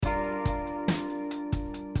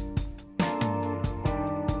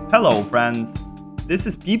Hello, friends! This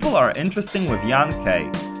is People Are Interesting with Jan K.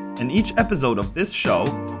 In each episode of this show,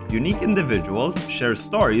 unique individuals share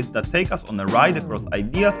stories that take us on a ride across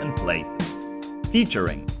ideas and places,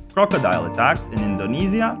 featuring crocodile attacks in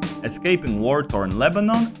Indonesia, escaping war-torn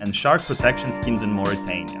Lebanon, and shark protection schemes in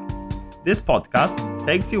Mauritania. This podcast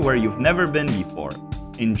takes you where you've never been before.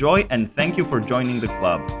 Enjoy and thank you for joining the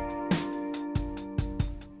club.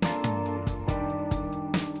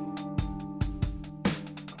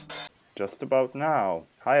 Just about now.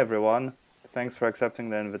 Hi everyone. Thanks for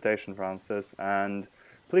accepting the invitation, Francis. And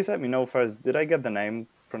please let me know first, did I get the name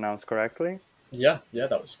pronounced correctly? Yeah,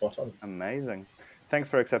 that was spot on. Amazing. Thanks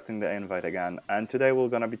for accepting the invite again. And today we're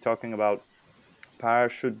going to be talking about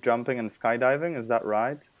parachute jumping and skydiving. Is that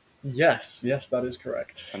right? Yes, that is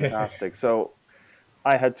correct. Fantastic. So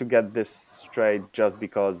I had to get this straight just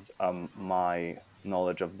because my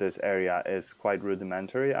knowledge of this area is quite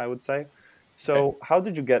rudimentary, I would say. Okay. So how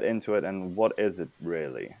did you get into it and what is it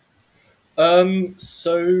really?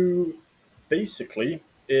 So basically,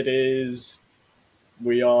 it is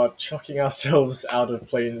we are chucking ourselves out of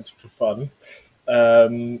planes for fun.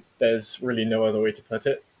 There's really no other way to put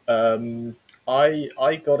it.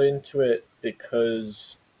 I got into it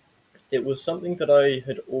because it was something that I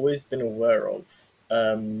had always been aware of.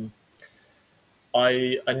 Um,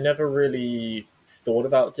 I never really thought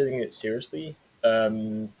about doing it seriously.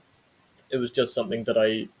 It was just something that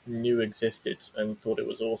I knew existed and thought it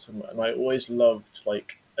was awesome. And I always loved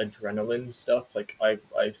like adrenaline stuff. Like I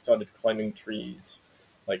started climbing trees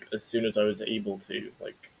like as soon as I was able to.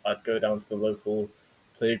 Like I'd go down to the local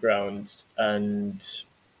playground and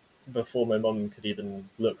before my mum could even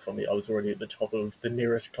look for me, I was already at the top of the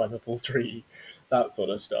nearest climbable tree, that sort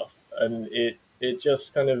of stuff. And it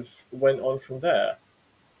just kind of went on from there.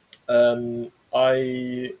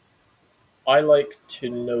 I like to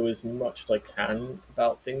know as much as I can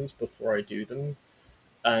about things before I do them,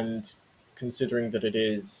 and considering that it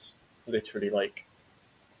is literally like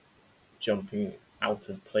jumping out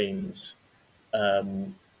of planes,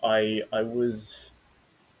 I was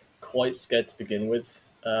quite scared to begin with.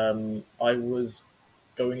 I was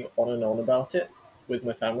going on and on about it with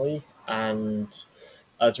my family, and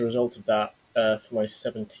as a result of that, for my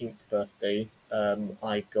 17th birthday,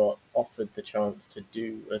 I got offered the chance to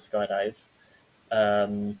do a skydive.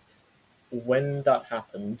 Um, when that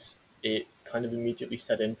happened, it kind of immediately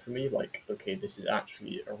set in for me like, okay, this is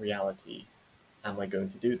actually a reality. Am I going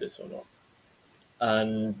to do this or not?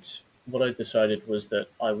 And what I decided was that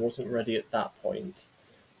I wasn't ready at that point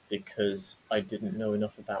because I didn't know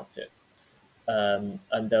enough about it.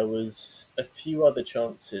 And there was a few other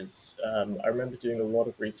chances. I remember doing a lot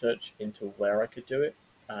of research into where I could do it,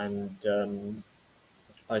 and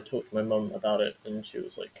I talked to my mum about it, and she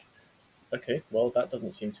was like, okay, well, that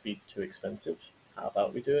doesn't seem to be too expensive. How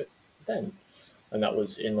about we do it then? And that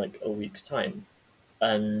was in like a week's time.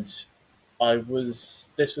 And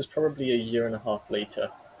this was probably a year and a half later.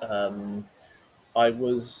 Um, I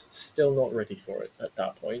was still not ready for it at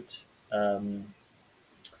that point. And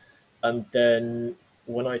then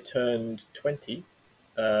when I turned 20,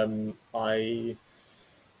 I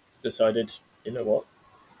decided, you know what,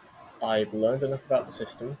 I've learned enough about the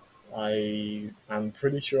system. I am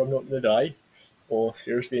pretty sure I'm not going to die or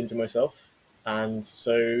seriously injure myself. And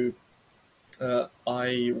so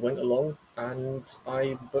I went along and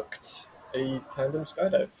I booked a tandem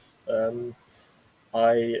skydive. Um,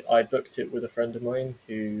 I booked it with a friend of mine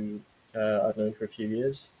who I've known for a few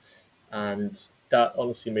years, and that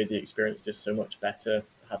honestly made the experience just so much better.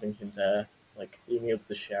 Having him there, like being able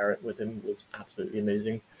to share it with him, was absolutely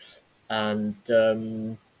amazing. And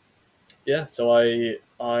yeah, so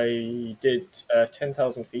I did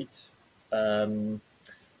 10,000 feet. Um,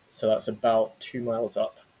 so that's about 2 miles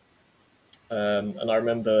up. And I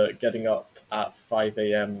remember getting up at 5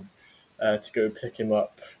 a.m. To go pick him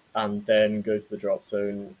up and then go to the drop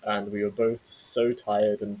zone. And we were both so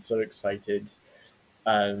tired and so excited.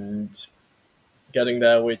 And getting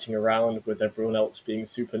there, waiting around with everyone else being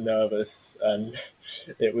super nervous. And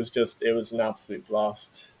it was an absolute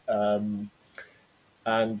blast.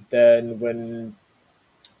 And then when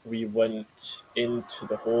we went into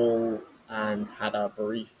the hall and had our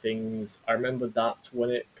briefings. I remember that's when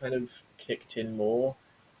it kind of kicked in more,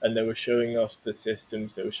 and they were showing us the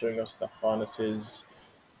systems, they were showing us the harnesses,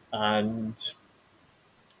 and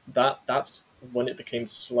that's when it became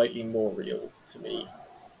slightly more real to me.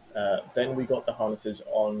 Then we got the harnesses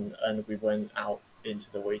on and we went out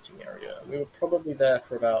into the waiting area. We were probably there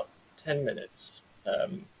for about 10 minutes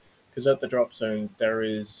because at the drop zone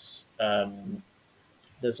there's an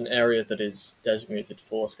area that is designated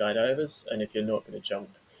for skydivers, and if you're not going to jump,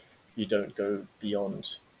 you don't go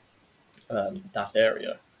beyond. that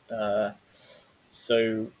area. Uh,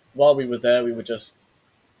 so while we were there, we were just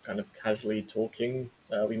kind of casually talking.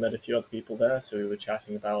 We met a few other people there, so we were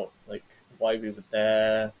chatting about like why we were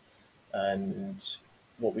there and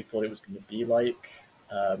what we thought it was going to be like.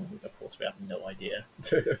 Of course, we have no idea.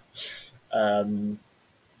 um,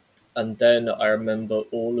 and then I remember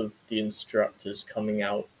all of the instructors coming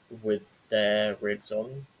out with their rigs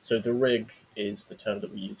on. So the rig is the term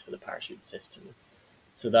that we use for the parachute system.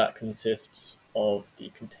 So that consists of the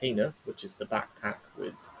container, which is the backpack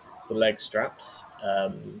with the leg straps,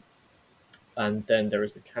 and then there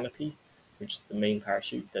is the canopy, which is the main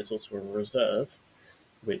parachute. There's also a reserve,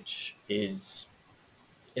 which is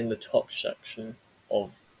in the top section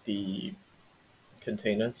of the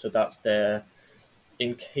container. So that's there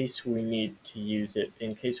in case we need to use it,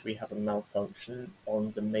 in case we have a malfunction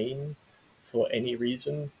on the main for any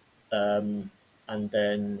reason. Um, and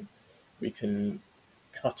then we can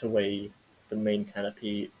cut away the main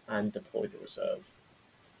canopy and deploy the reserve.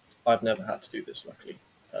 I've never had to do this, luckily.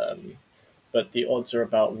 Um, but the odds are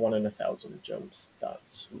about 1 in 1,000 jumps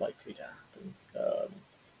that's likely to happen.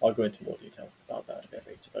 I'll go into more detail about that a bit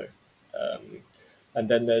later, though. And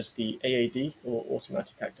then there's the AAD, or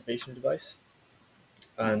automatic activation device,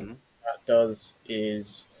 and Mm-hmm. what that does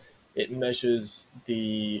is it measures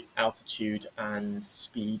the altitude and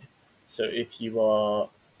speed. So if you are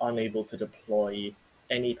unable to deploy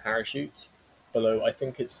any parachute below, I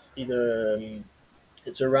think it's either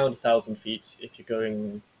it's around 1,000 feet. If you're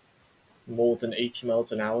going more than 80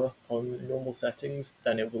 miles an hour on normal settings,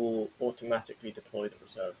 then it will automatically deploy the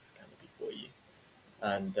reserve canopy for you.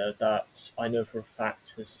 And that I know for a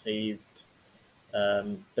fact has saved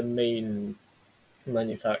the main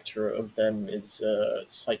manufacturer of them is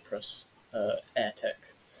Cyprus AirTech,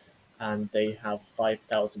 and they have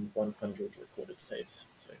 5,100 recorded saves.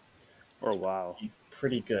 So Oh it's wow.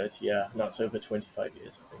 pretty good, yeah. And that's over 25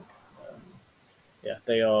 years, I think. Yeah,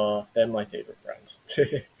 they're my favorite brand.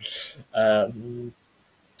 um,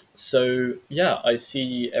 so yeah, I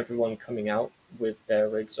see everyone coming out with their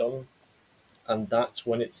rigs on, and that's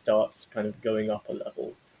when it starts kind of going up a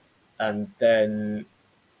level. And then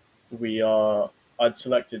we are. I'd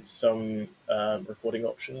selected some recording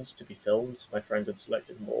options to be filmed. My friend had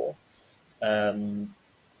selected more. Um,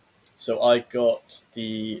 so I got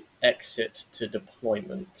the exit to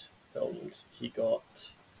deployment filmed. He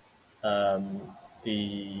got um,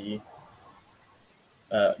 the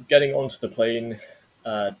getting onto the plane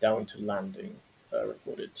down to landing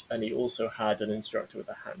recorded, and he also had an instructor with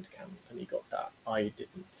a hand cam, and he got that. I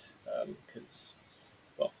didn't because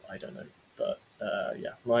well, I don't know, but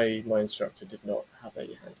yeah, my instructor did not have a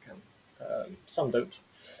hand cam. Some don't.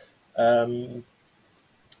 Um,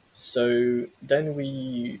 so then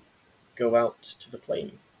we go out to the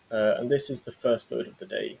plane, and this is the first load of the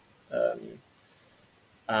day. Um,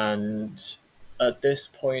 and at this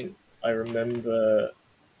point, I remember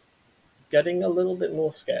getting a little bit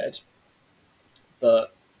more scared,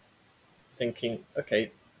 but thinking,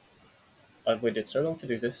 okay, I've waited so long to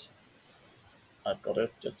do this, I've got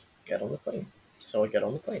to just get on the plane. So I get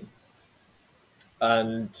on the plane.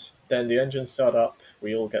 And then the engines start up,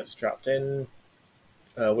 we all get strapped in,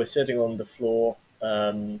 we're sitting on the floor,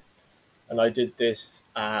 and I did this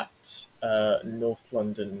at North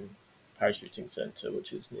London Parachuting Centre,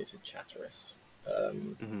 which is near to Chatteris.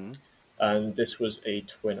 Um, Mm-hmm. and this was a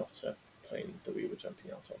Twin Otter plane that we were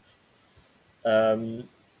jumping out of.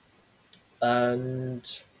 And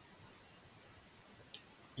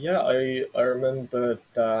yeah, I remember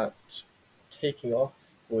that taking off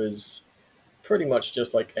was pretty much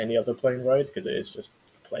just like any other plane ride because it is just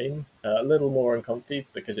a plane. A little more uncomfy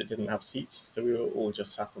because it didn't have seats, so we were all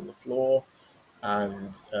just sat on the floor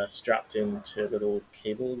and strapped into little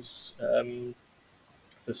cables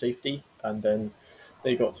for safety, and then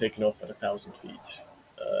they got taken off at 1,000 feet.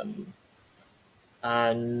 Um,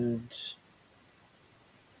 and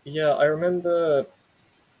yeah, I remember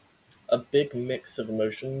a big mix of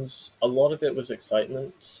emotions. A lot of it was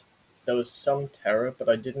excitement. There was some terror, but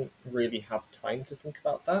I didn't really have time to think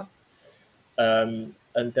about that.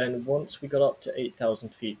 And then once we got up to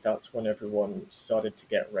 8,000 feet, that's when everyone started to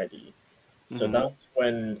get ready. So Mm-hmm. that's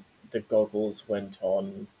when the goggles went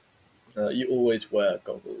on. You always wear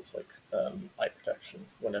goggles, like eye protection,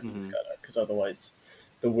 whenever you Mm-hmm. skydive, because otherwise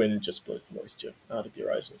the wind just blows the moisture out of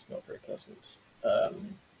your eyes and it's not very pleasant.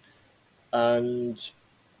 And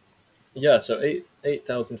yeah, so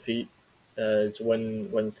 8,000 feet is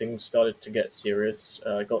when things started to get serious.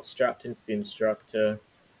 I got strapped into the instructor.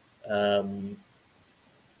 Um,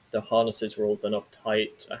 the harnesses were all done up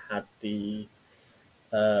tight. I had the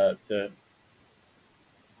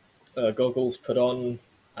goggles put on.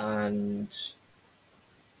 and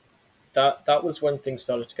that was when things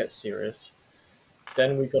started to get serious.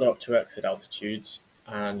 Then we got up to exit altitudes,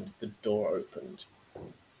 and the door opened.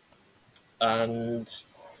 And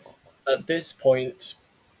at this point,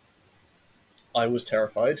 I was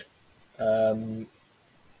terrified, um,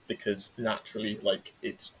 because naturally, like,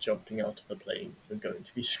 it's jumping out of the plane, you're going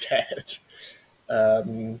to be scared.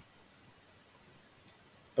 Um,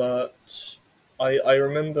 but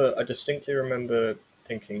I distinctly remember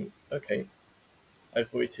thinking, okay,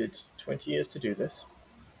 I've waited 20 years to do this.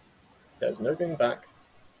 There's no going back.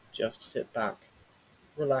 Just sit back,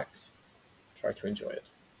 relax, try to enjoy it.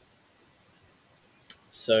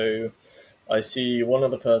 So I see one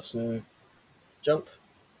other person jump,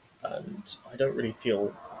 and I don't really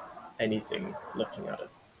feel anything looking at it.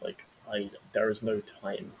 Like, there is no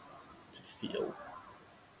time to feel.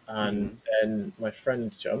 And Mm-hmm. then my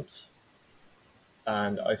friend jumps,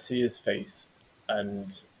 and I see his face,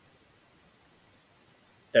 and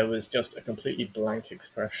there was just a completely blank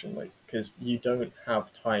expression, like, because you don't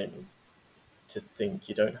have time to think,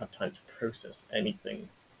 you don't have time to process anything.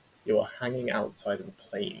 You are hanging outside of a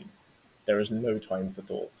plane. There is no time for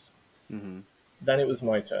thoughts. Mm-hmm. Then it was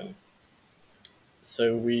my turn.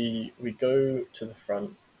 So we go to the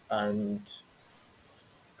front and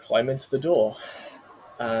climb into the door.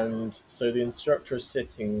 And so the instructor is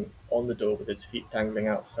sitting on the door with his feet dangling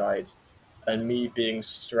outside, and me being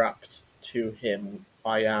strapped to him,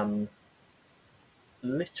 I am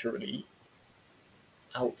literally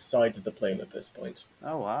outside of the plane at this point.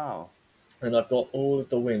 Oh wow. And I've got all of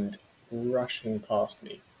the wind rushing past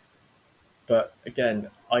me. But again,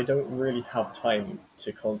 I don't really have time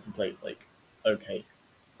to contemplate, like, okay,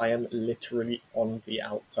 I am literally on the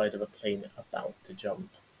outside of a plane about to jump.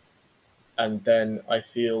 And then I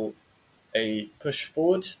feel a push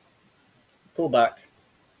forward, pull back,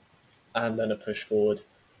 and then a push forward,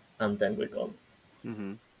 and then we're gone.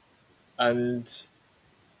 Mm-hmm. And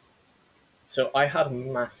so I had a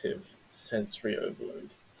massive sensory overload.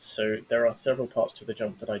 So there are several parts to the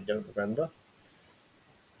jump that I don't remember,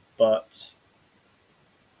 but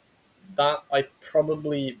that I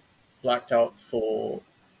probably blacked out for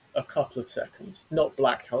a couple of seconds. Not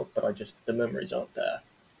blacked out, but the memories aren't there.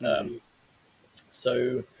 Mm-hmm. Um,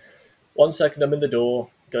 so 1 second I'm in the door,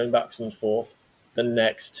 going backwards and forth. The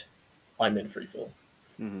next, I'm in freefall.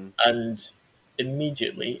 Mm-hmm. And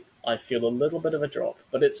immediately I feel a little bit of a drop,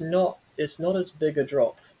 but it's not as big a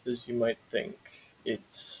drop as you might think.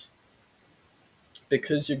 It's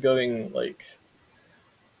because you're going like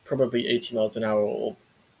probably 80 miles an hour or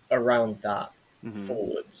around that Mm-hmm.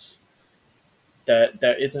 forwards.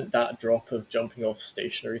 There isn't that drop of jumping off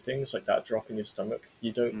stationary things, like that drop in your stomach.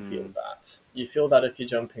 You don't feel Mm-hmm. that. You feel that if you're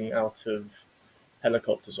jumping out of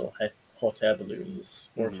helicopters or hot air balloons,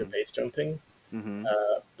 or if you're Mm-hmm. base jumping, Mm-hmm.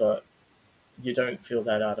 but you don't feel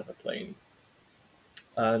that out of a plane.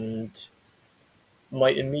 And my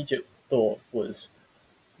immediate thought was,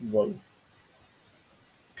 whoa,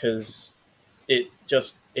 because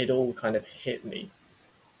it all kind of hit me.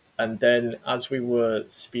 And then as we were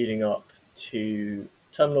speeding up to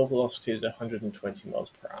terminal velocity is 120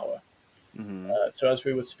 miles per hour. Mm-hmm. So as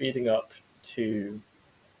we were speeding up to,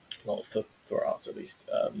 well, for us at least,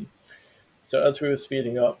 so as we were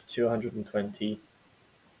speeding up to 120,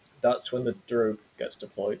 that's when the drogue gets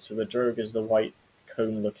deployed. So the drogue is the white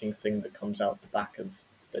cone-looking thing that comes out the back of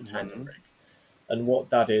the tandem Mm-hmm. rig. And what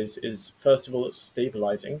that is first of all, it's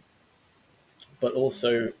stabilizing, but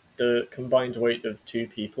also the combined weight of two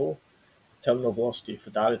people, terminal velocity for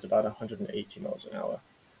that is about 180 miles an hour.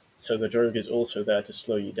 So the drogue is also there to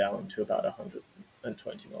slow you down to about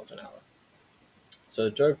 120 miles an hour. So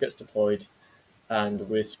the drogue gets deployed, and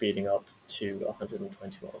we're speeding up to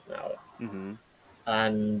 120 miles an hour. Mm-hmm.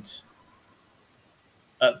 And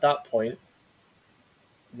at that point,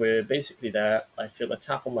 we're basically there. I feel a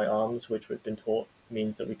tap on my arms, which we've been taught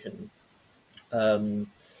means that we can um,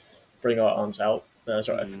 bring our arms out.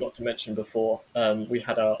 Sorry, I Mm-hmm. forgot to mention before. We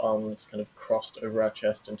had our arms kind of crossed over our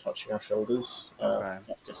chest and touching our shoulders, Okay. because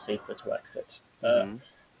that's just safer to exit. Mm-hmm.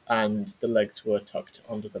 And the legs were tucked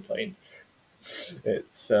under the plane.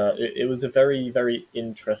 It was a very very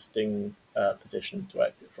interesting position to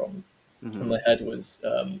exit from, and Mm-hmm. my head was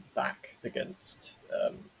back against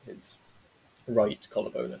his right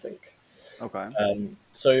collarbone, I think. Okay.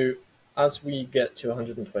 So as we get to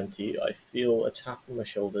 120, I feel a tap on my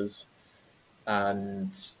shoulders,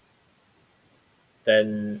 and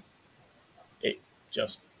then it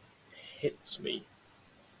just hits me.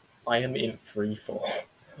 I am in free fall.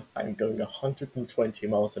 I'm going 120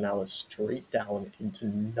 miles an hour straight down into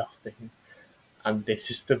nothing, and this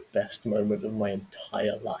is the best moment of my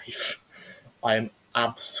entire life. I am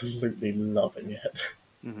absolutely loving it.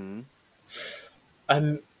 Mhm.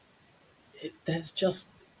 And there's just,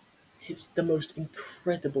 it's the most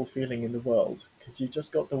incredible feeling in the world because you've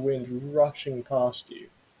just got the wind rushing past you.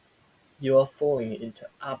 You are falling into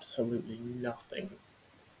absolutely nothing.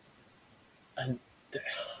 And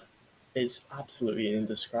it's absolutely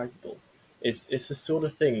indescribable. It's the sort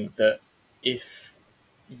of thing that if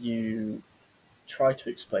you try to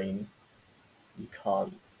explain, you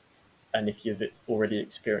can't. And if you've already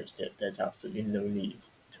experienced it, there's absolutely no need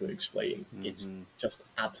to explain. It's Mhm. just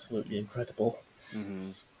absolutely incredible.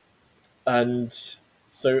 Mhm. And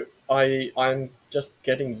so I'm just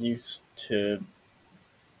getting used to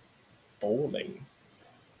falling.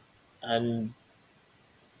 And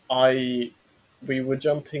I we were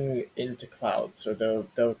jumping into clouds, so there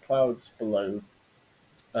were clouds below,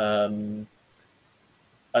 um,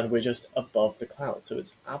 and we're just above the clouds. So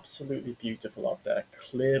it's absolutely beautiful up there.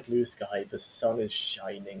 Clear blue sky, the sun is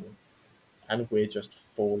shining, and we're just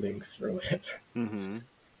falling through it. Mhm.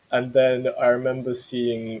 And then I remember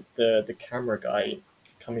seeing the camera guy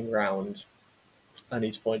coming round, and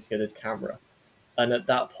he's pointing at his camera. And at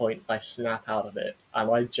that point, I snap out of it, and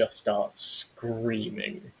I just start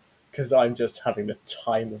screaming because I'm just having the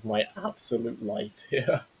time of my absolute life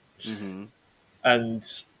here. Mhm.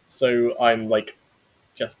 And so I'm like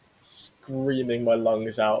just screaming my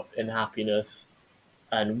lungs out in happiness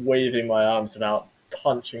and waving my arms about,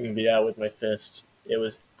 punching the air with my fists. It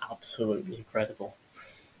was absolutely incredible.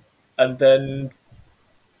 And then,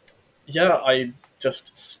 yeah, I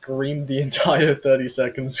just screamed the entire 30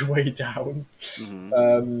 seconds way down. Mhm.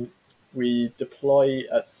 Um, we deploy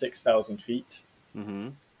at 6,000 feet.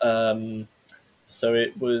 Mhm. Um, so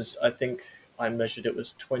it was, I think I measured it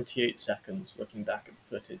was 28 seconds looking back at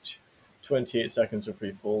the footage. 28 seconds of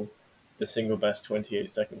free fall, the single best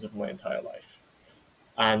 28 seconds of my entire life.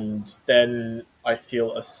 And then I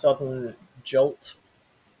feel a sudden jolt,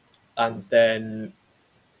 and then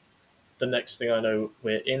the next thing I know,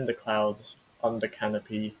 we're in the clouds under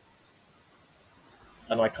canopy,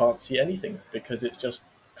 and I can't see anything because it's just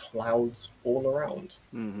clouds all around.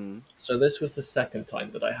 Mhm. So this was the second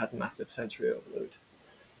time that I had massive sensory overload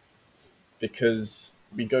because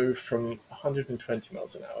we go from 120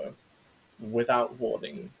 miles an hour without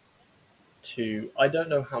warning to I don't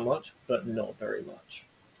know how much, but not very much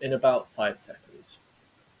in about 5 seconds.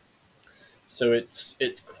 So it's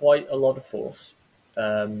quite a lot of force,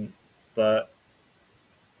 but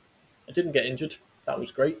I didn't get injured. That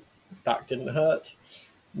was great. Back didn't hurt.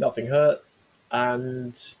 Nothing hurt,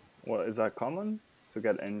 and Well, is that common to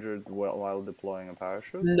get injured while deploying a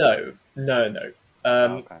parachute? no, no, no.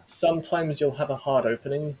 Ah, okay. Sometimes you'll have a hard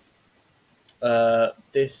opening.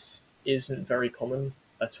 This isn't very common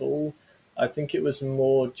at all. I think it was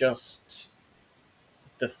more just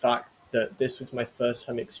the fact that this was my first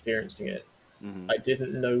time experiencing it. Mhm. I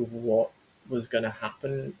didn't know what was going to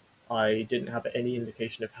happen. I didn't have any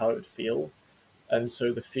indication of how it would feel. And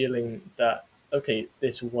so the feeling that, okay,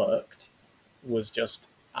 this worked was just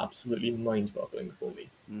absolutely mind boggling for me.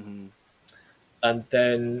 Mhm. And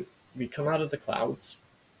then we come out of the clouds,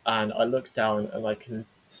 and I look down and I can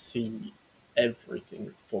see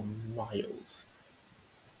everything for miles.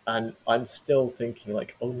 And I'm still thinking,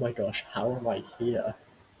 like, oh my gosh, how am I here?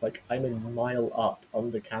 Like, I'm a mile up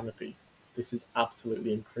on the canopy. This is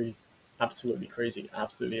absolutely crazy,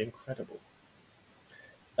 absolutely incredible.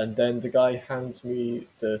 And then the guy hands me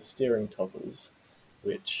the steering toggles,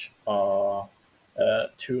 which are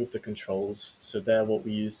two of the controls. So they're what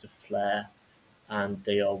we use to flare, and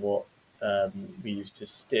they are what we use to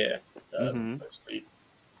steer Mhm. mostly.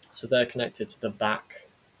 So they're connected to the back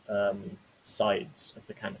sides of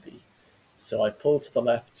the canopy. So I pull to the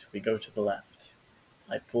left, we go to the left.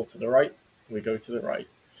 I pull to the right, we go to the right.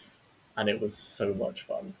 And it was so much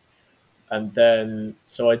fun. And then,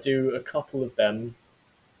 so I do a couple of them,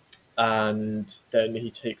 and then he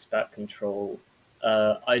takes back control.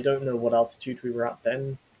 I don't know what altitude we were at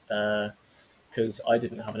then, because I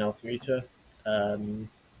didn't have an altimeter. Um,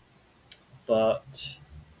 but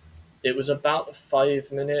it was about a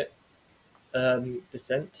 5 minute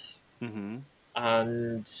descent, Mhm.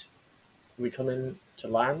 and we come in to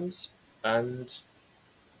land, and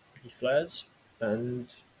he flares,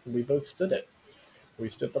 and we both stood it. We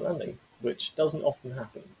stood the landing, which doesn't often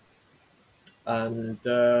happen. And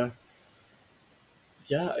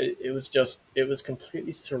yeah, it was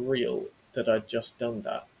completely surreal that I'd just done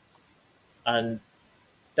that. And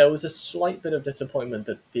there was a slight bit of disappointment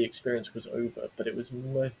that the experience was over, but it was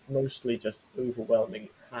mostly just overwhelming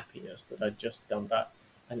happiness that I'd just done that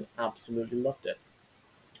and absolutely loved it.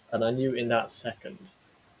 And I knew in that second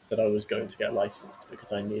that I was going to get licensed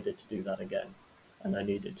because I needed to do that again. and I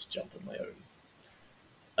needed to jump on my own.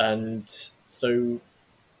 And so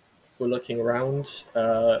we're looking around.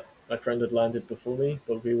 My friend had landed before me,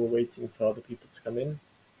 but we were waiting for other people to come in.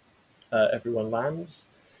 Everyone lands.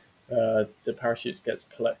 The parachute gets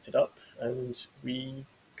collected up, and we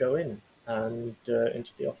go in and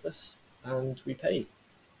into the office, and we pay.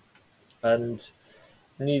 And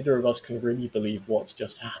neither of us can really believe what's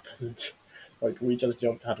just happened. Like, we just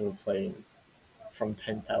jumped out of a plane from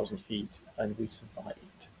 10,000 feet and we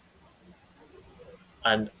survived.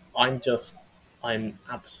 And I'm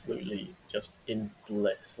absolutely just in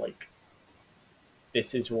bliss. Like,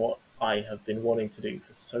 this is what I have been wanting to do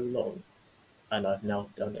for so long, and I've now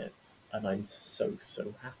done it, and I'm so,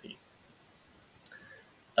 so happy.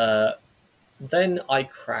 Uh, then I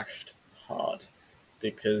crashed hard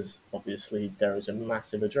because obviously there is a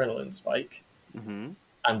massive adrenaline spike, Mm-hmm.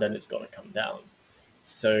 and then it's got to come down.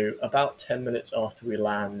 So about 10 minutes after we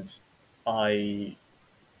land, I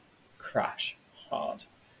crash hard.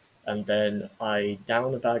 And then I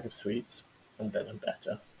down a bag of sweets, and then I'm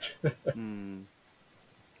better. Mm.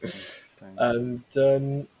 Interesting.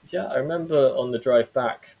 And yeah, I remember on the drive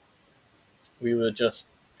back, we were just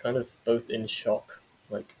kind of both in shock.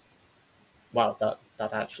 Like, wow,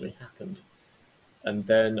 that actually happened. And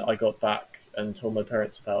then I got back and told my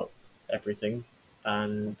parents about everything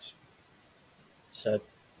and said,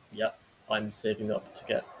 yeah, I'm saving up to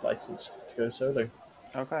get licensed to go solo.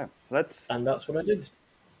 Okay, let's. And that's what I did.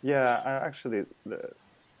 Yeah, I actually, I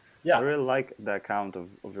Yeah. really like the account of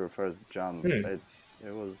your first jump. Hmm.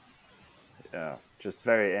 It was, yeah, just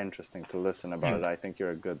very interesting to listen Hmm. about it. I think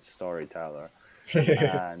you're a good storyteller.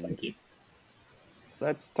 And Thank you.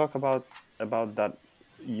 let's talk about that.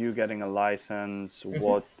 You getting a license. Hmm.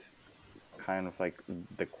 What kind of like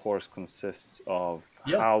the course consists of?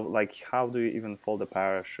 Yeah. How do you even fold a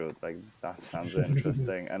parachute? Like that sounds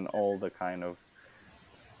interesting, and all the kind of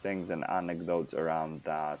things and anecdotes around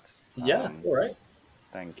that. Yeah. All right.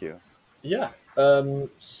 Thank you. Yeah.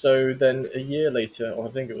 So then a year later, or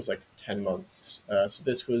I think it was like 10 months. So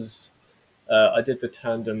this was, I did the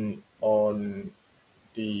tandem on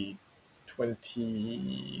the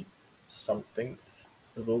 20 something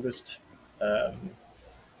of August. Um,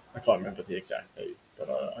 I can't remember the exact date, but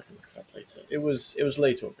I can look it up later. It was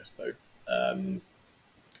late August though. Um,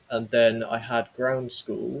 and then I had ground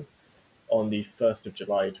school on the 1st of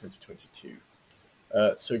July 2022.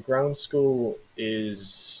 So ground school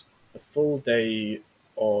is a full day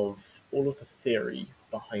of all of the theory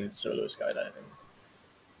behind solo skydiving.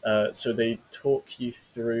 So they talk you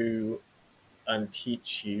through and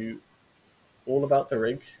teach you all about the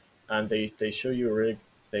rig, and they show you a rig.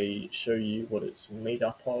 They show you what it's made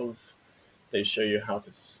up of. They show you how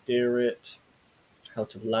to steer it, how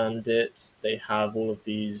to land it. They have all of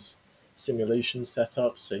these simulations set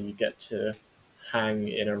up, so you get to hang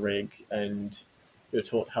in a rig and you're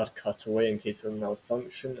taught how to cut away in case of a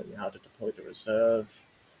malfunction and how to deploy the reserve.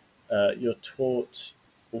 You're taught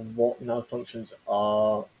what malfunctions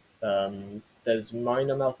are. There's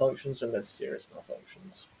minor malfunctions and there's serious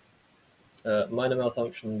malfunctions. Minor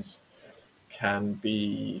malfunctions can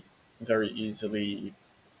be very easily,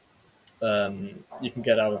 you can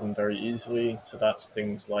get out of them very easily. So that's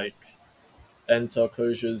things like end tail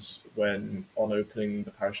closures when on opening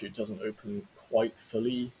the parachute doesn't open quite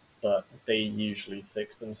fully, but they usually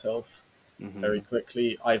fix themselves very Mm-hmm.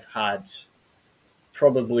 quickly. I've had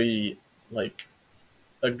probably like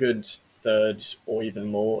a good third or even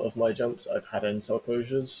more of my jumps. I've had end tail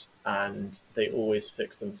closures, and they always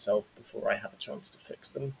fix themselves before I have a chance to fix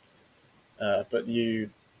them. But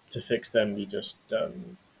to fix them, you just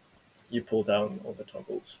you pull down all the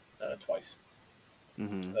toggles twice,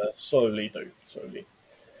 Mm-hmm. slowly though, slowly,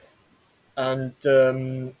 and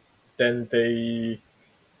then they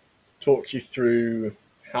talk you through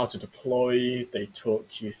how to deploy. They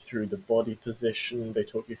talk you through the body position. They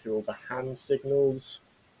talk you through all the hand signals,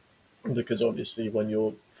 because obviously when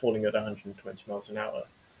you're falling at 120 miles an hour,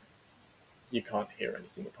 you can't hear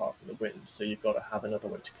anything apart from the wind. So you've got to have another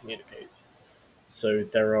way to communicate. So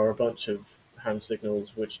there are a bunch of hand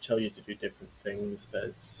signals which tell you to do different things.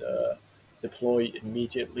 There's deploy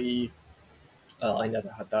immediately. I never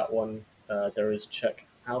had that one. There is check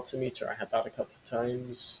altimeter. I had that a couple of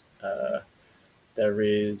times. There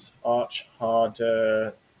is arch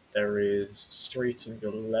harder. There is straighten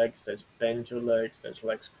your legs. There's bend your legs. There's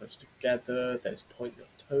legs close together. There's point your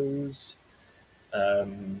toes.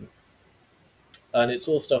 Um, and it's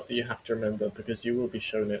all stuff that you have to remember because you will be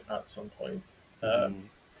shown it at some point, um, Mm-hmm.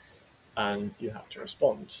 and you have to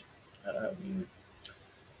respond. Um,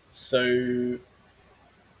 so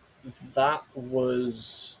that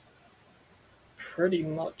was pretty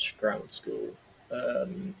much ground school.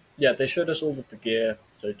 Yeah, they showed us all of the gear.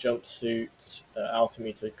 So jumpsuits,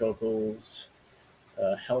 altimeter goggles,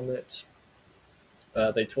 helmet.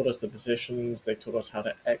 They taught us the positions. They taught us how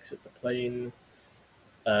to exit the plane.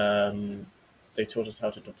 Um, they taught us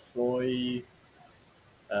how to deploy.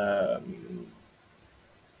 Um,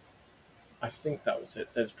 I think that was it.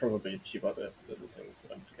 There's probably a few other little things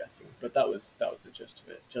that I'm forgetting, but that was the gist of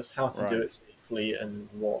it. Just how to do Right. it safely and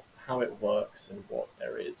how it works and what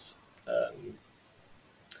there is. Um,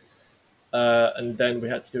 and then we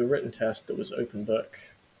had to do a written test that was open book,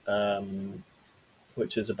 um,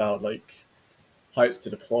 which is about like heights to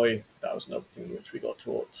deploy. That was another thing which we got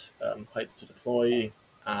taught. Heights to deploy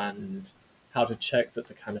and how to check that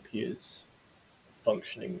the canopy is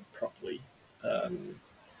functioning properly, um,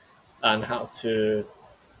 and how to.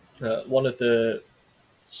 One of the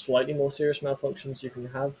slightly more serious malfunctions you can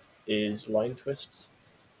have is line twists,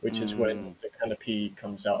 which is when Mm, the canopy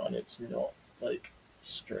comes out and it's not like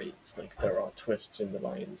straight. Like there are twists in the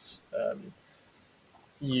lines.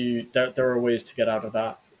 There are ways to get out of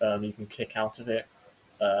that. You can kick out of it,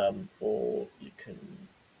 or you can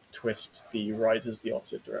twist the risers the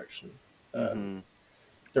opposite direction. Um, mm-hmm.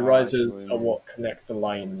 the Oh, I see what risers you are mean. what connect the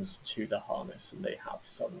lines to the harness, and they have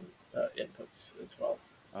some inputs as well.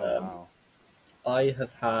 Oh, Um, wow. I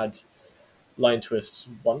have had line twists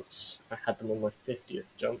once. I had them on my 50th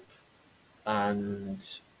jump,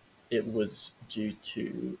 and it was due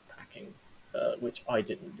to packing, which I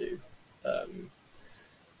didn't do. Um,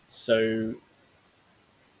 so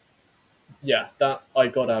yeah, that I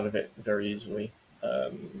got out of it very easily.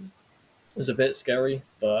 It was a bit scary,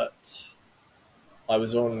 but I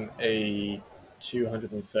was on a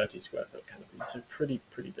 230 square foot canopy, so pretty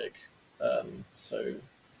big. So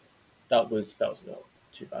that was not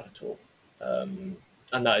too bad at all, um,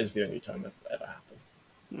 and that is the only time I've ever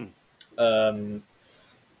happened. Hmm. Um,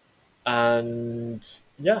 and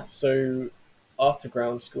yeah, so after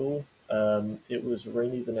ground school, it was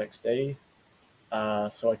rainy the next day,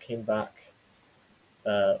 so I came back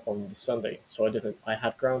on the Sunday. So I didn't. I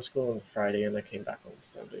had ground school on the Friday, and I came back on the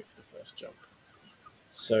Sunday for the first jump.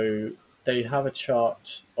 So they have a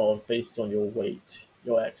chart of based on your weight,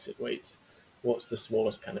 your exit weight, what's the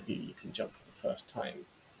smallest canopy you can jump for the first time.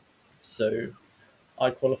 So I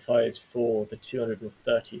qualified for the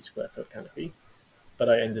 230 square foot canopy, but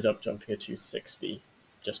I ended up jumping a 260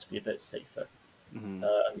 just to be a bit safer. Mm-hmm.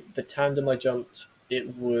 The tandem I jumped,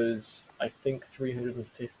 it was I think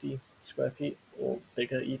 350 square feet or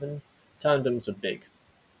bigger even. Tandems are big.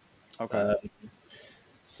 Okay. Um,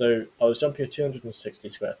 so I was jumping a 260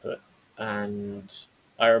 square foot, and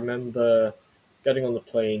I remember getting on the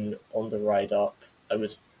plane on the ride up. I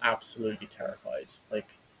was absolutely terrified. Like,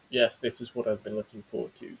 yes, this is what I've been looking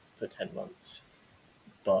forward to for 10 months,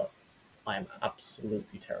 but I am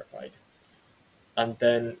absolutely terrified. And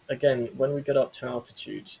then again, when we got up to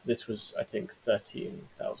altitude, this was, I think,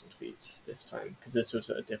 13,000 feet this time, because this was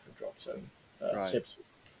a different drop zone, Right. Simpson,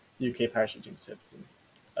 UK parachuting Simpson.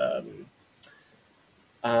 Um,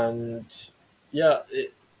 and yeah,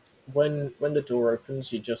 when the door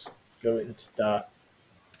opens, you just go into that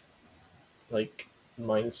like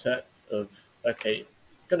mindset of okay,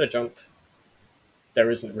 gonna jump.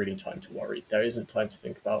 There isn't really time to worry. There isn't time to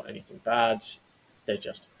think about anything bad. There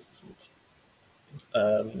just isn't.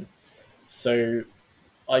 Um, so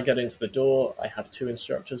I get into the door. I have two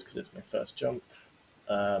instructors because it's my first jump.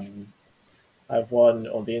 Um, I have one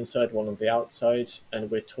on the inside, one on the outside, and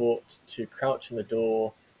we're taught to crouch in the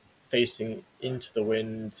door, facing into the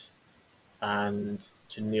wind, and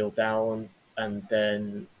to kneel down, and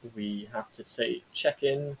then we have to say check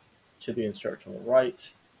in to the instructor on the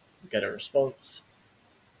right, get a response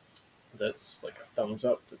that's like a thumbs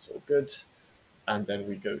up, that's all good, and then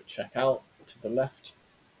we go check out to the left,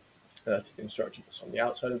 to the instructor that's on the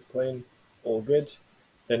outside of the plane, all good.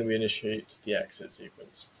 Then we initiate the exit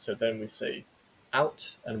sequence. So then we say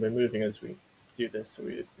out, and we're moving as we do this. So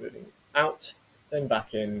we're moving out, then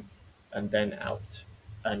back in, and then out.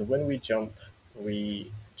 And when we jump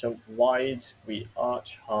wide, we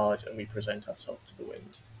arch hard, and we present ourselves to the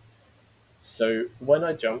wind. So when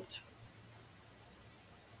I jumped,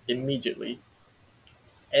 immediately,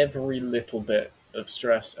 every little bit of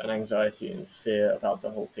stress and anxiety and fear about the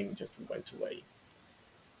whole thing just went away.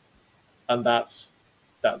 And that's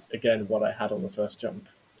again what I had on the first jump.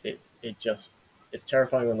 It just it's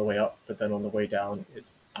terrifying on the way up, but then on the way down,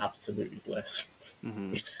 it's absolutely bliss.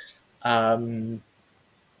 Mm-hmm. Um,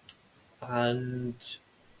 and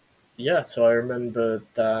yeah, so I remember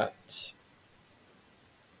that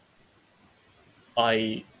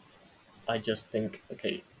I I just think,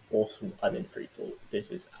 okay, awesome, I'm in free fall.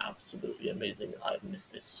 This is absolutely amazing. I've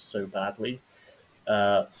missed this so badly.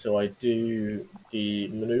 So I do the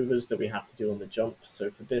maneuvers that we have to do on the jump. So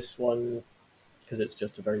for this one, because it's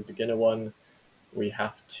just a very beginner one, we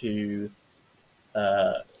have to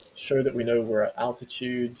uh, show that we know we're at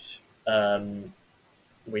altitude. Um,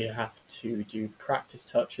 we have to do practice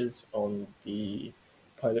touches on the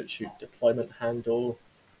pilot chute deployment handle,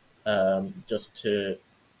 just to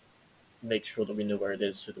make sure that we know where it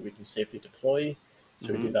is so that we can safely deploy.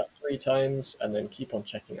 So we do Hmm. that 3 times and then keep on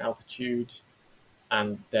checking altitude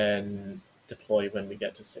and then deploy when we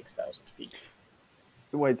get to 6,000 feet.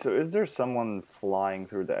 Wait, so is there someone flying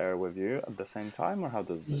through the air with you at the same time, or how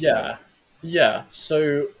does this work? Yeah, yeah.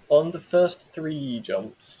 So on the first 3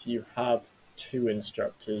 jumps, you have two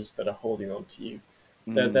instructors that are holding on to you.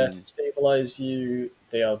 They're there to Mm, stabilize you,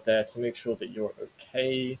 they are there to make sure that you're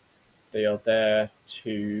okay, they are there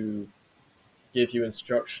to give you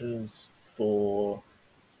instructions for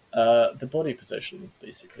the body position,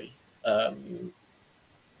 basically. Um,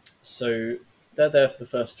 so they're there for the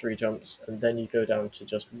first 3 jumps, and then you go down to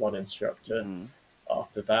just one instructor mm-hmm,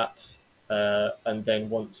 after that. And then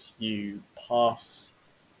once you pass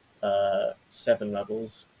 7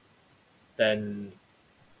 levels, then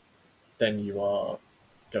you are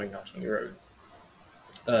going out on your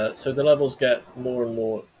own. So the levels get more and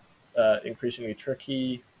more increasingly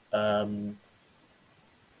tricky. Um,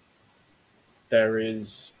 there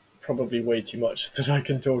is probably way too much that I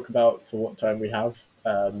can talk about for what time we have.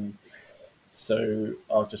 So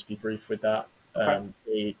I'll just be brief with that. okay.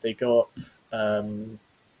 They go up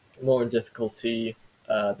more in difficulty.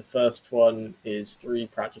 The first one is 3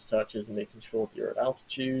 practice touches and making sure that you're at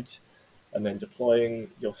altitude, and then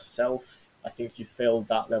deploying yourself. I think you failed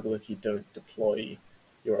that level if you don't deploy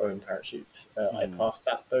your own parachute. I Mm, passed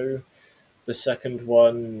that though. The second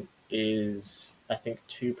one is, I think,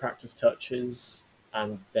 2 practice touches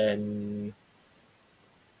and then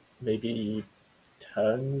maybe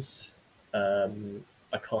turns.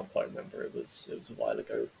 I can't quite remember. It was a while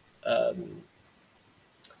ago. Um,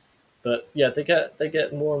 but yeah, they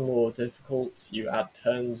get more and more difficult. You add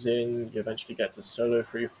turns in. You eventually get to solo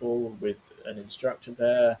freefall with an instructor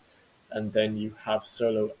there, and then you have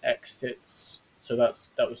solo exits. So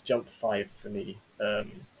that was jump 5 for me,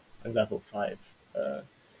 and level 5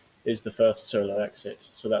 is the first solo exit.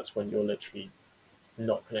 So that's when you're literally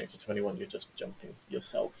not connected to anyone. You're just jumping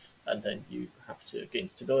yourself, and then you have to gain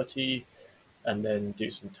stability, and then do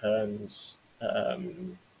some turns.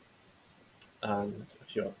 And a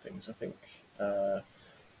few other things, I think.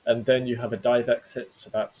 And then you have a dive exit, so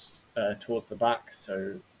that's towards the back.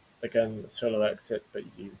 So again, solo exit, but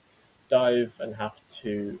you dive and have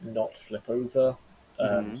to not flip over.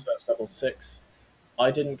 mm-hmm. So that's level 6.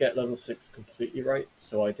 I didn't get level 6 completely right,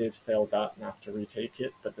 so I did fail that and have to retake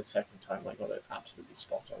it. But the second time, I got it absolutely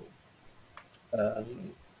spot on.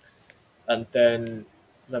 And then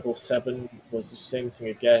level 7 was the same thing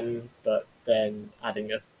again, but then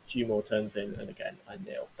adding a few more turns in, and again, I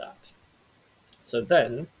nailed that. So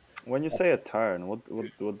then, When you say a turn, what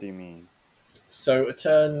do you mean? so a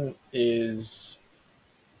turn is,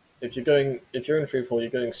 if you're in free fall, you're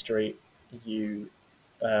going straight. You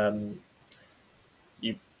um,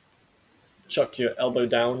 you chuck your elbow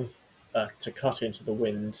down to cut into the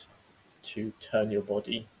wind to turn your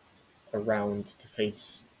body around to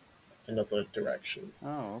face another direction.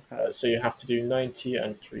 Oh, okay. So you have to do 90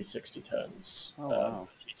 and 360 turns Oh, wow.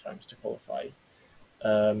 a few times to qualify.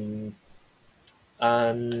 Um,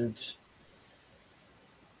 and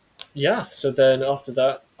yeah, so then after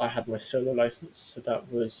that, I had my solo license. So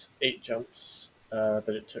that was 8 jumps that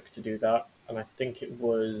it took to do that. And I think it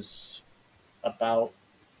was about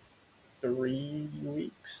 3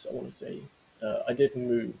 weeks, I want to say. I did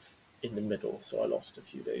move in the middle, so I lost a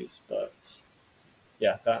few days. But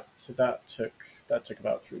yeah, that took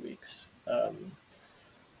about 3 weeks.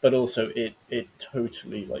 But also, it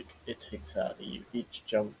totally, like, it takes out of you. Each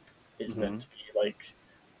jump is Mm-hmm. meant to be like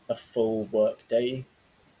a full work day.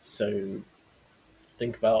 So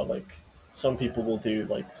think about, like, some people will do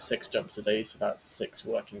like 6 jumps a day, so that's 6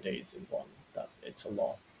 working days in one. That It's a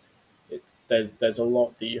lot. There's a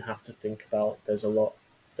lot that you have to think about. There's a lot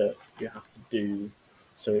that you have to do.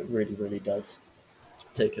 So it really, really does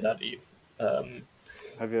take it out of you. Um,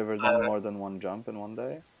 Have you ever done more than one jump in one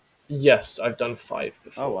day? yes, I've done 5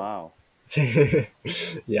 Oh, before. wow.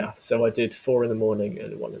 Yeah, so I did 4 in the morning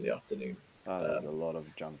and 1 in the afternoon. That is Um, a lot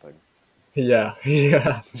of jumping. yeah,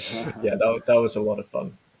 yeah, yeah. That was a lot of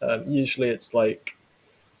fun. Usually, it's like,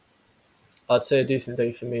 I'd say a decent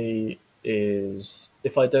day for me is,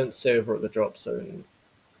 if I don't stay over at the drop zone,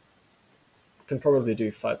 can probably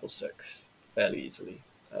do 5 or 6 fairly easily.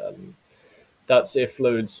 Um, That's if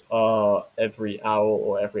loads are every hour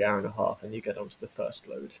or every hour and a half, and you get onto the first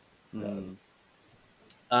load. Mm-hmm. Um,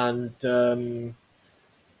 and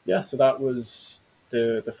yeah, so that was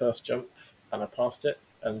the first jump, and I passed it.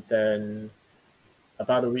 And then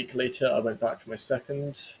about a week later, I went back for my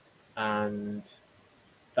second, and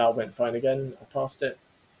that went fine again. I passed it.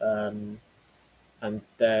 Um, and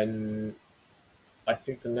then I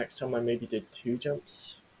think the next time I maybe did two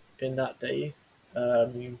jumps in that day.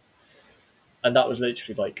 Um, and that was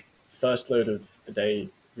literally like first load of the day.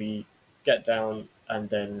 We get down, and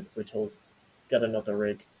then we're told, get another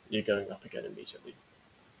rig, you're going up again immediately.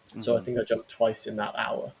 So I Mm-hmm. think I jumped twice in that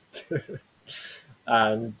hour.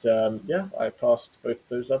 And yeah, I passed both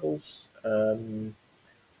those levels. And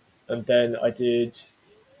then I did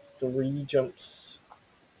three jumps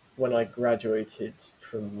when I graduated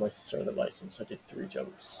from my cylinder license. I did three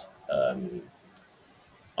jumps.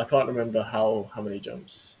 I can't remember how many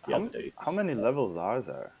jumps the other How days. many levels are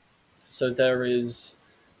there? So there is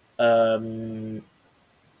um,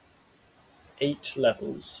 8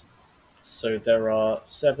 levels. So there are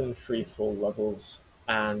 7 free fall levels,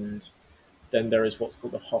 and then there is what's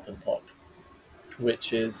called a hop and pop,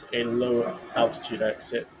 which is a low altitude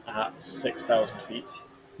exit at 6,000 feet,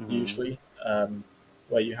 Mm-hmm. usually,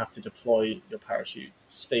 where you have to deploy your parachute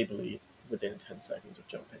stably within 10 seconds of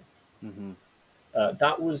jumping. Mm-hmm.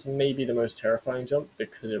 That was maybe the most terrifying jump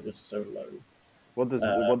because it was so low. What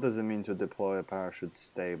does it mean to deploy a parachute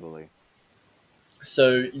stably?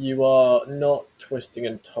 So you are not twisting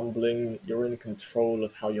and tumbling, you're in control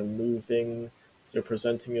of how you're moving, you're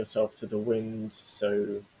presenting yourself to the wind,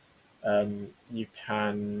 so you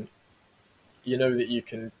can, you know that you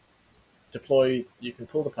can deploy, you can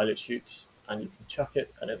pull the pilot chute and you can chuck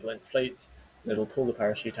it and it'll inflate and it'll pull the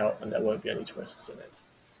parachute out and there won't be any twists in it.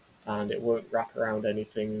 And it won't wrap around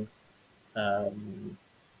anything. Um,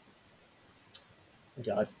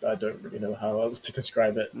 yeah, I don't really know how else to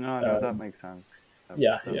describe it. No, no, that Um, makes sense.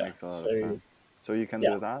 yeah, That yeah. makes a lot of So, sense. So you can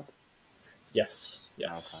yeah, do that? yes, Okay.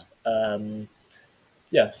 yes.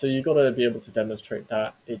 Yeah, so you've got to be able to demonstrate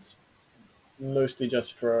that. It's mostly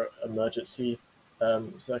just for emergency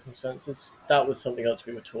circumstances. That was something else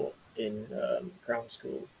we were taught in ground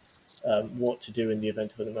school, what to do in the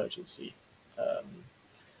event of an emergency. Um,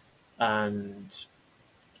 and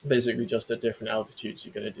basically, just at different altitudes,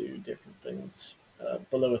 you're going to do different things.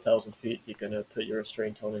 Below 1,000 feet, you're going to put your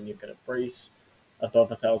restraint on and you're going to brace. Above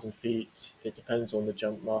 1,000 feet, it depends on the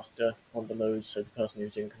jump master on the load, so the person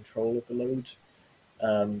who's in control of the load.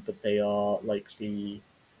 But they are likely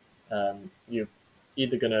you're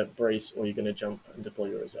either going to brace or you're going to jump and deploy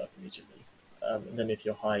your reserve immediately. And then if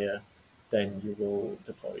you're higher, then you will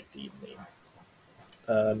deploy the main.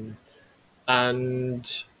 Um,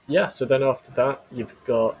 and yeah, so then after that, you've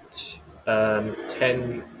got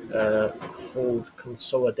 10 called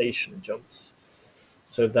consolidation jumps.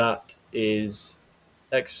 So that is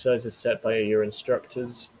exercises set by your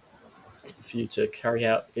instructors for you to carry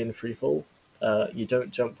out in free fall. You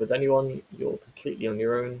don't jump with anyone, you're completely on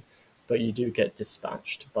your own, but you do get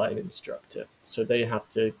dispatched by an instructor. So they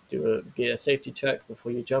have to do a gear safety check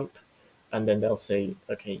before you jump, and then they'll say,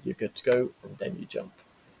 okay, you're good to go, and then you jump.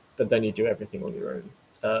 But then you do everything on your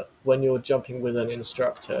own. When you're jumping with an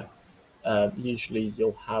instructor, usually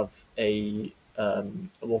you'll have a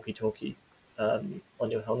walkie-talkie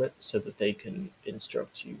on your helmet so that they can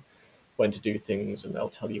instruct you when to do things and they'll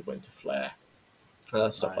tell you when to flare,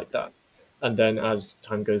 stuff Right. like that. And then as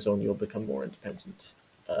time goes on, you'll become more independent.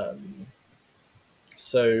 Um,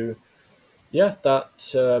 so yeah, that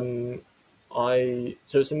I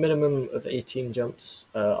so it's a minimum of 18 jumps.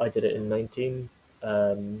 I did it in 19.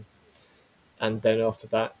 Um, and then after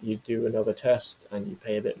that, you do another test and you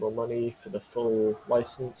pay a bit more money for the full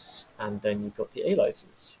license, and then you've got the A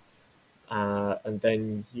license. And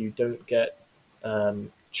then you don't get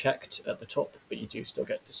checked at the top, but you do still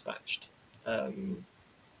get dispatched. Um,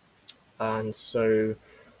 and so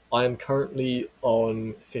I am currently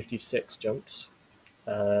on 56 jumps.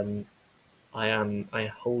 Um, I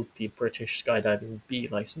hold the British Skydiving B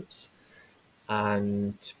license,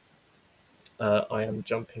 and I am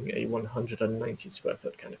jumping a 190 square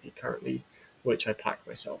foot canopy currently, which I pack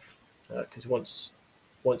myself. Because once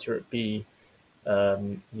you're at B,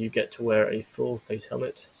 you get to wear a full face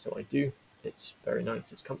helmet. So I do. It's very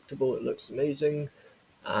nice. It's comfortable. It looks amazing,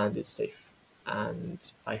 and it's safe. And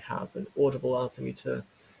I have an audible altimeter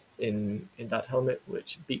in that helmet,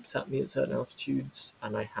 which beeps at me at certain altitudes,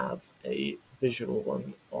 and I have a visual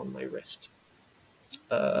one on my wrist,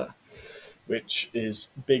 uh, which is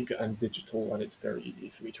big and digital, and it's very easy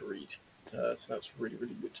for me to read. So that's really,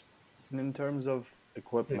 really good. And in terms of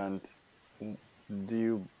equipment, do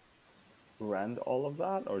you rent all of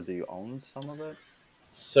that, or do you own some of it?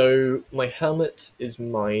 So my helmet is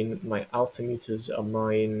mine. My altimeters are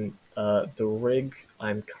mine. The rig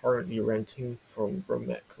I'm currently renting from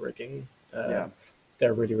Romec Rigging. Yeah.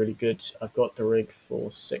 They're really, really good. I've got the rig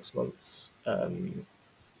for 6 months,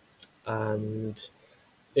 and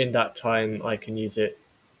in that time I can use it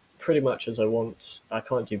pretty much as I want. I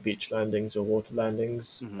can't do beach landings or water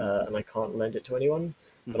landings, Mm-hmm. and I can't lend it to anyone,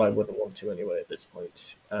 but I Mm-hmm. wouldn't want to anyway at this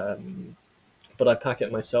point. But I pack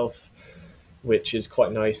it myself, which is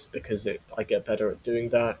quite nice because I get better at doing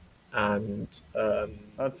that. And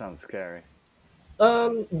That sounds scary.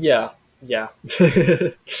 yeah, yeah.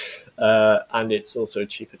 And it's also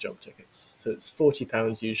cheaper jump tickets. So it's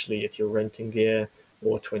 £40 usually if you're renting gear,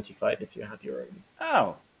 or 25 if you have your own.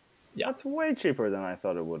 Oh, Yeah, that's way cheaper than I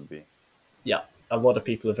thought it would be. yeah. A lot of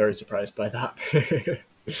people are very surprised by that.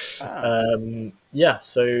 Ah, Yeah,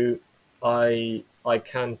 so I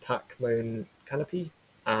can pack my own canopy,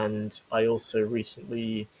 and I also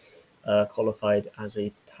recently qualified as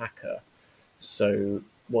a packer. So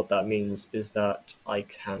what that means is that I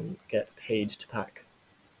can get paid to pack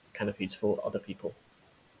canopies for other people.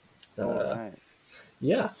 all Uh, right.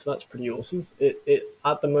 yeah, so that's pretty awesome. It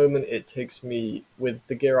at the moment it takes me, with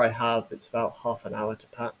the gear I have, it's about half an hour to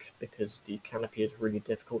pack because the canopy is really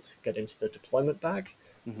difficult to get into the deployment bag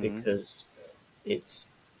Mm-hmm. because it's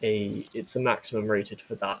it's a maximum rated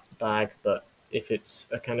for that bag, but if it's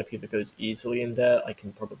a canopy that goes easily in there, I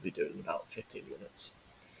can probably do it in about 15 minutes.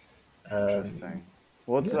 Um, Interesting.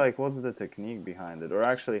 What's yeah. like, what's the technique behind it? Or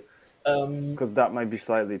actually, Um, because that might be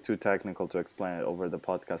slightly too technical to explain it over the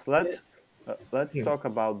podcast. Let's hmm, talk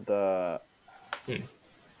about hmm.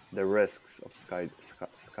 the risks of Okay.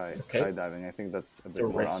 skydiving. I think that's a The bit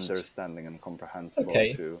more risks. understanding and comprehensible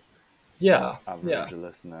Okay. to Yeah. average Yeah.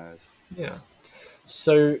 listeners. Yeah.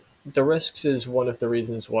 So the risks is one of the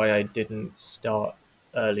reasons why I didn't start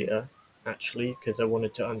earlier, actually, because I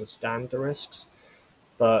wanted to understand the risks.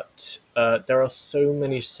 But there are so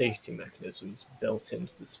many safety mechanisms built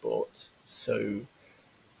into the sport. So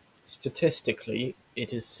statistically,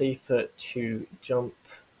 it is safer to jump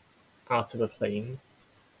out of a plane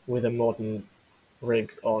with a modern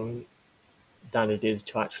rig on than it is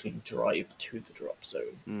to actually drive to the drop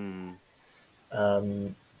zone. Mm,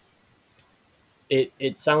 Um,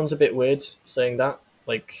 it sounds a bit weird saying that.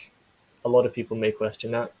 Like, a lot of people may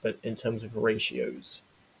question that, but in terms of ratios,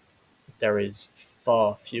 there is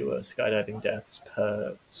far fewer skydiving deaths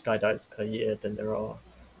per skydives per year than there are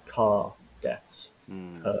car deaths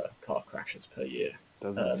mm. per car crashes per year.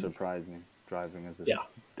 Doesn't Um, surprise me. Driving is a yeah,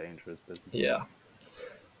 dangerous business. yeah,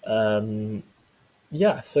 um,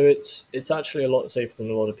 yeah. So it's actually a lot safer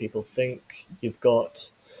than a lot of people think. You've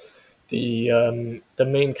got the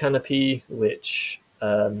main canopy, which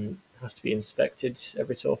has to be inspected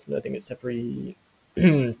every so often. I think it's every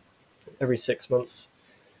 6 months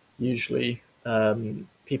usually.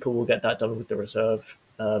 People will get that done with the reserve.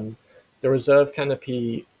 The reserve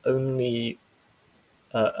canopy only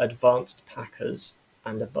advanced packers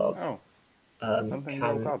and above Oh, something broke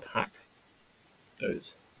can up. pack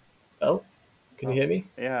those. Oh, can you Oh, hear me?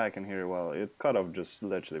 yeah, I can hear you well. It cut off just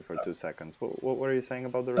literally for 2 seconds. What were you saying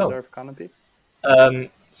about the Oh, reserve canopy?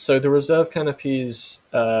 so the reserve canopies,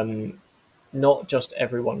 not just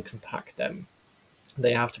everyone can pack them.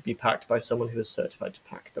 They have to be packed by someone who is certified to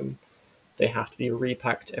pack them. They have to be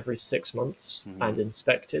repacked every 6 months and Mm-hmm.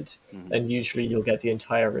 inspected. Mm-hmm. And usually you'll get the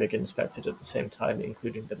entire rig inspected at the same time,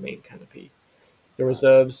 including the main canopy. The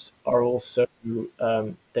reserves are also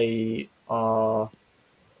they are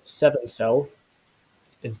 7 cell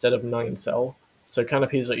instead of 9 cell. So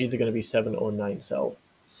canopies are either going to be 7 or 9 cell.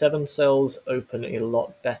 7 cells open a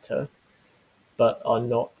lot better, but are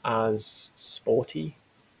not as sporty.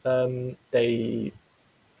 They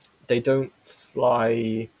don't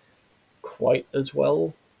fly quite as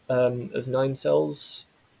well as 9 cells.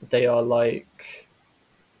 They are like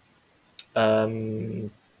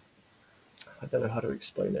I don't know how to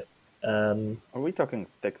explain it. Um, Are we talking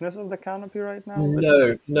thickness of the canopy right now? no,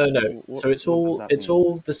 It's no, no. what So it's what does all that it's mean?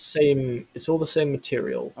 all the same. It's all the same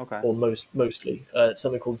material, Okay. or mostly. It's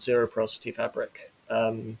something called zero porosity fabric.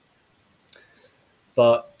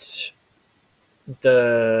 But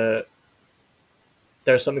the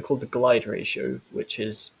there's something called the glide ratio, which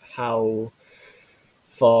is how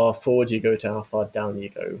far forward you go to how far down you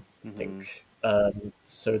go, I Mm-hmm. think.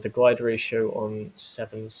 So the glide ratio on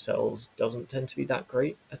 7 cells doesn't tend to be that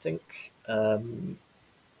great, I think.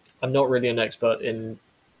 I'm not really an expert in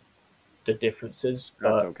the differences,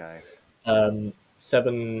 That's but okay.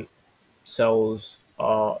 7 cells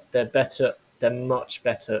are they're better. They're much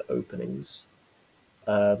better openings.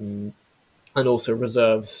 Um, and also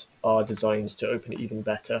reserves are designed to open it even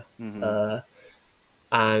better, Mm-hmm. uh,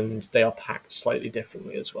 and they are packed slightly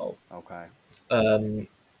differently as well. Okay. Um,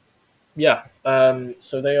 yeah,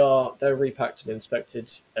 so they're repacked and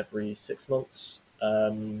inspected every 6 months.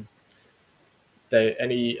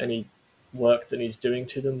 Any work that needs doing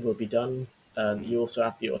to them will be done. Mm-hmm. You also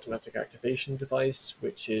have the automatic activation device,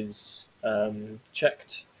 which is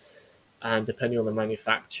checked, and depending on the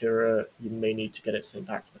manufacturer, you may need to get it sent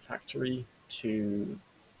back to the factory to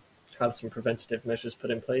have some preventative measures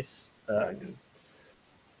put in place. Right.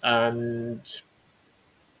 And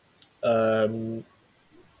um,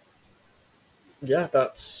 yeah,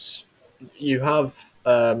 that's you have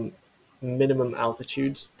minimum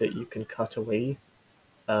altitudes that you can cut away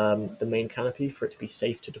the main canopy for it to be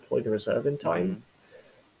safe to deploy the reserve in time.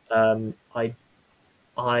 Mm-hmm. Um, I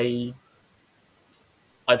I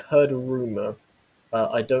I've heard a rumor.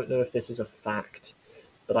 I don't know if this is a fact,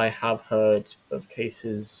 but I have heard of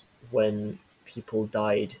cases when people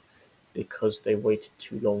died because they waited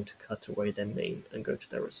too long to cut away their main and go to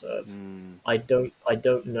their reserve. Mm. I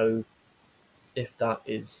don't know if that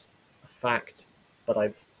is a fact, but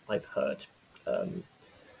I've heard. Um,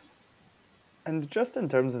 And just in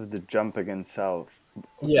terms of the jumping itself,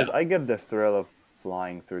 because yeah, I get the thrill of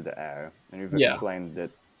flying through the air, and you've yeah. explained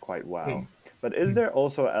it quite Hmm. well. But is there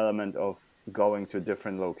also an element of going to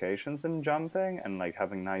different locations and jumping and like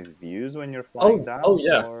having nice views when you're flying Oh down,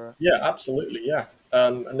 yeah, or? yeah, absolutely, yeah.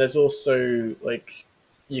 And there's also like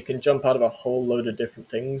you can jump out of a whole load of different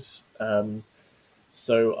things.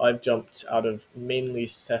 So I've jumped out of mainly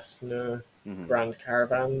Cessna, Mm-hmm. Grand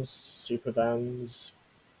Caravans, super vans,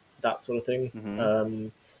 that sort of thing. Mm-hmm.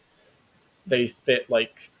 They fit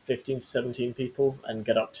like 15 to 17 people and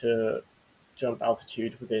get up to jump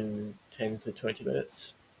altitude within 10 to 20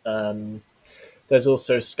 minutes. Um, there's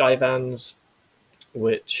also Skyvans,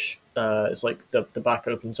 which is like the back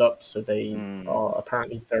opens up, so they Mm. are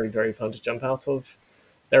apparently very, very fun to jump out of.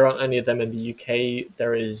 There aren't any of them in the UK.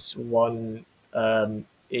 There is one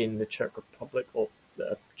in the Czech Republic, or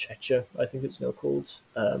Czechia, I think it's now called,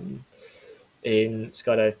 in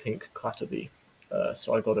Skydive Pink Clatterby.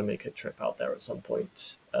 So I got to make a trip out there at some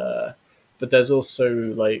point. But there's also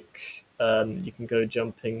like you can go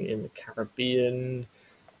jumping in the Caribbean.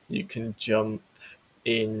 You can jump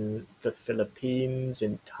in the Philippines,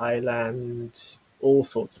 in Thailand, all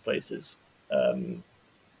sorts of places. Um,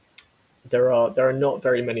 there are not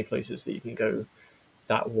very many places that you can go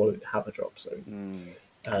that won't have a drop zone.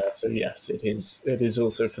 Mm. So yes, it is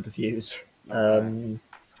also for the views. Okay.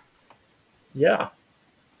 Yeah,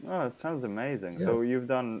 Oh, that sounds amazing. yeah, So you've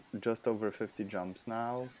done just over 50 jumps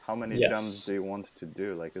now. How many jumps yes. do you want to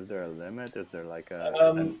do? Like, is there a limit? Is there like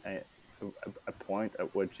Um, a point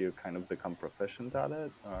at which you kind of become proficient at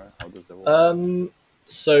it, or how does it work? um,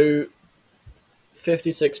 so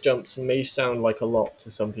 56 jumps may sound like a lot to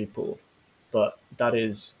some people, but that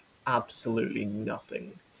is absolutely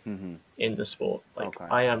nothing Mm-hmm. in the sport. Like Okay.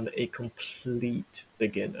 I am a complete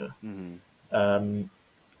beginner. Mm-hmm. Um,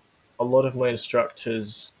 a lot of my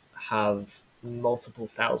instructors have multiple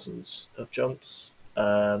thousands of jumps.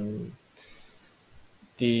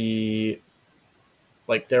 The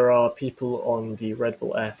like there are people on the Red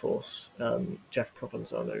Bull Air Force. Jeff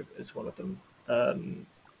Provenzano is one of them.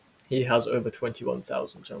 He has over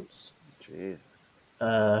 21,000 jumps. Jesus.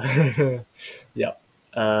 Uh, yeah.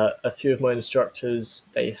 A few of my instructors,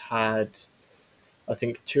 they had, I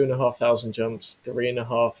think, 2,500 jumps,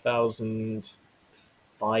 3,500,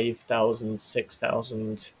 5,000,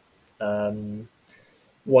 6,000. Um,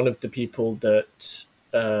 one of the people that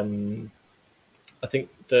I think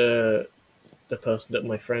the person that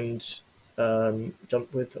my friend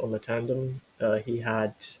jumped with on the tandem, he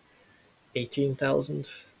had 18,000.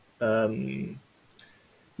 Um,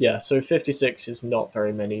 yeah, so 56 is not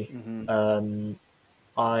very many. Mm-hmm. Um,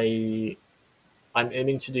 I I'm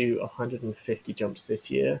aiming to do 150 jumps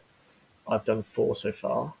this year. I've done four so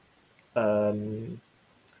far. Um,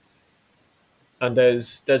 and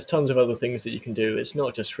there's tons of other things that you can do. It's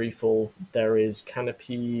not just free fall. There is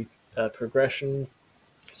canopy progression.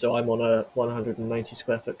 So I'm on a 190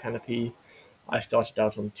 square foot canopy. I started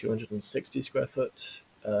out on 260 square foot.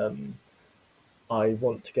 I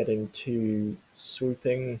want to get into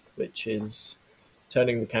swooping, which is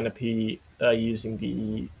turning the canopy using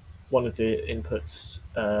the one of the inputs,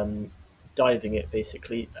 diving it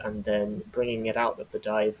basically, and then bringing it out of the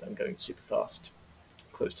dive and going super fast,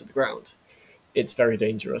 close to the ground. It's very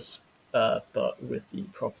dangerous, but with the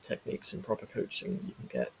proper techniques and proper coaching, you can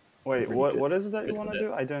get Wait, really good what is it that you good want at to it.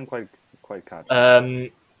 do? I didn't quite catch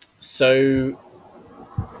it. So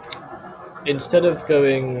instead of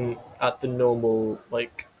going at the normal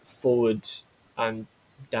like forward and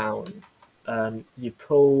down, you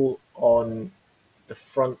pull on the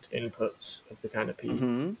front inputs of the canopy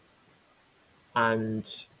Mm-hmm.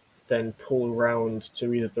 and then pull round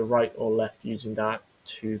to either the right or left using that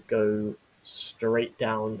to go straight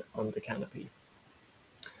down on the canopy.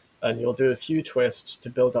 And you'll do a few twists to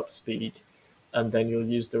build up speed, and then you'll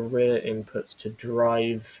use the rear inputs to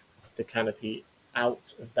drive the canopy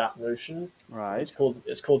out of that motion. Right.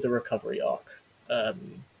 It's called the recovery arc.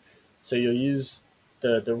 So you'll use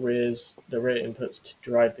the rear inputs to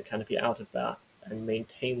drive the canopy out of that and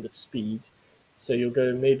maintain the speed. So you'll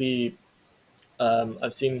go maybe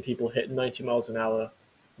I've seen people hit 90 miles an hour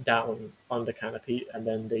down on the canopy, and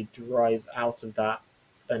then they drive out of that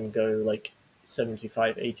and go like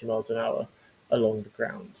 75, 80 miles an hour along the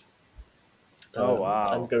ground, Oh, and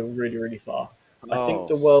wow. go really, really far. I think Oh,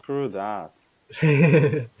 the world screw that.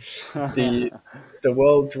 the the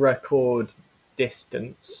world record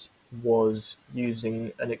distance was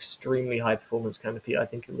using an extremely high performance canopy. I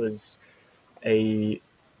think it was a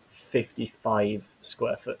 55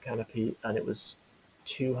 square foot canopy, and it was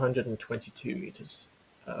 222 meters,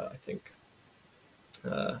 I think.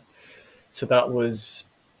 Uh, so that was,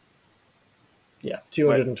 yeah, Wait,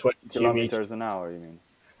 222 kilometers an meters. hour, you mean?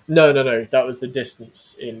 No, no, no. That was the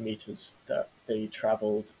distance in meters that they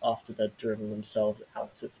traveled after they'd driven themselves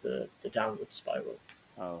out of the downward spiral.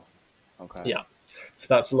 Oh, okay. Yeah. So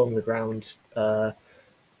that's along the ground.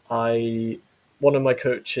 I One of my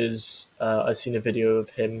coaches, I've seen a video of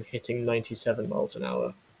him hitting 97 miles an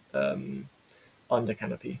hour under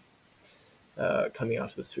canopy, coming out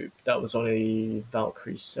of the swoop. That was on a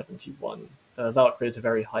Valkyrie 71. Valkyrie is a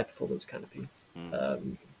very high performance canopy. Hmm.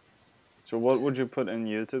 Um, So what would you put in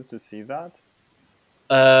YouTube to see that?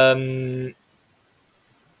 um,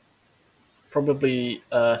 Probably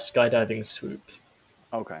skydiving swoop.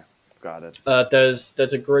 Okay, got it.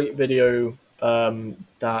 There's a great video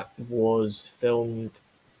that was filmed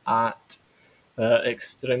at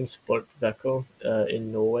Ekstremsportveko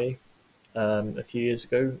in Norway a few years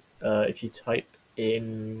ago. If you type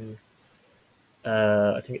in,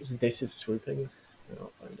 I think it's "This is swooping."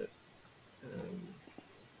 I'll find it.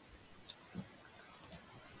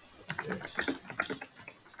 Yes.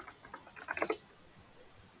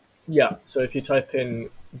 Yeah, so if you type in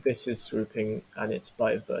 "This is swooping" and it's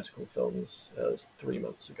by Vertical Films, it was 3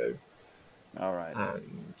 months ago, All right,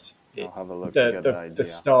 and I'll it have a look to the get the the, the idea.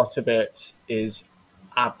 start of it is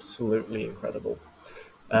absolutely incredible.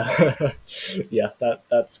 Uh, yeah,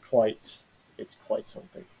 that's quite it's quite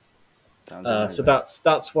something. Sounds So amazing.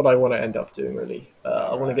 that's what I want to end up doing really. I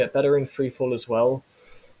All want to right. get better in freefall as well,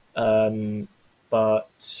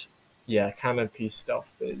 but yeah, canopy stuff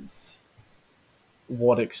is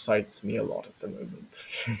what excites me a lot at the moment.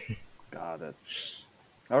 Got it.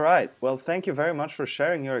 All right. Well, thank you very much for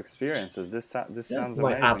sharing your experiences. This Yeah, sounds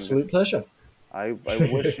my amazing. absolute This pleasure. I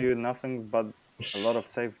wish you nothing but a lot of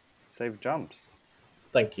safe jumps.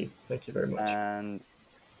 Thank you very much. And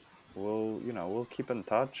we'll keep in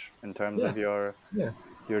touch in terms Yeah, of yeah,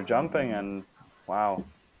 your jumping. And wow,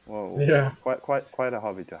 well, yeah. quite a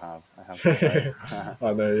hobby to have, I have to say.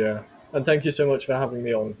 I know. Yeah, and thank you so much for having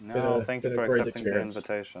me on. No, thank you Been a for great accepting the experience.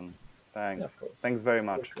 invitation. Yeah, Thanks. of course, Thanks very of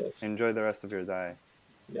much. course. Enjoy the rest of your day.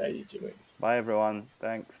 Yeah, you too. Bye everyone.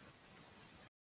 Thanks.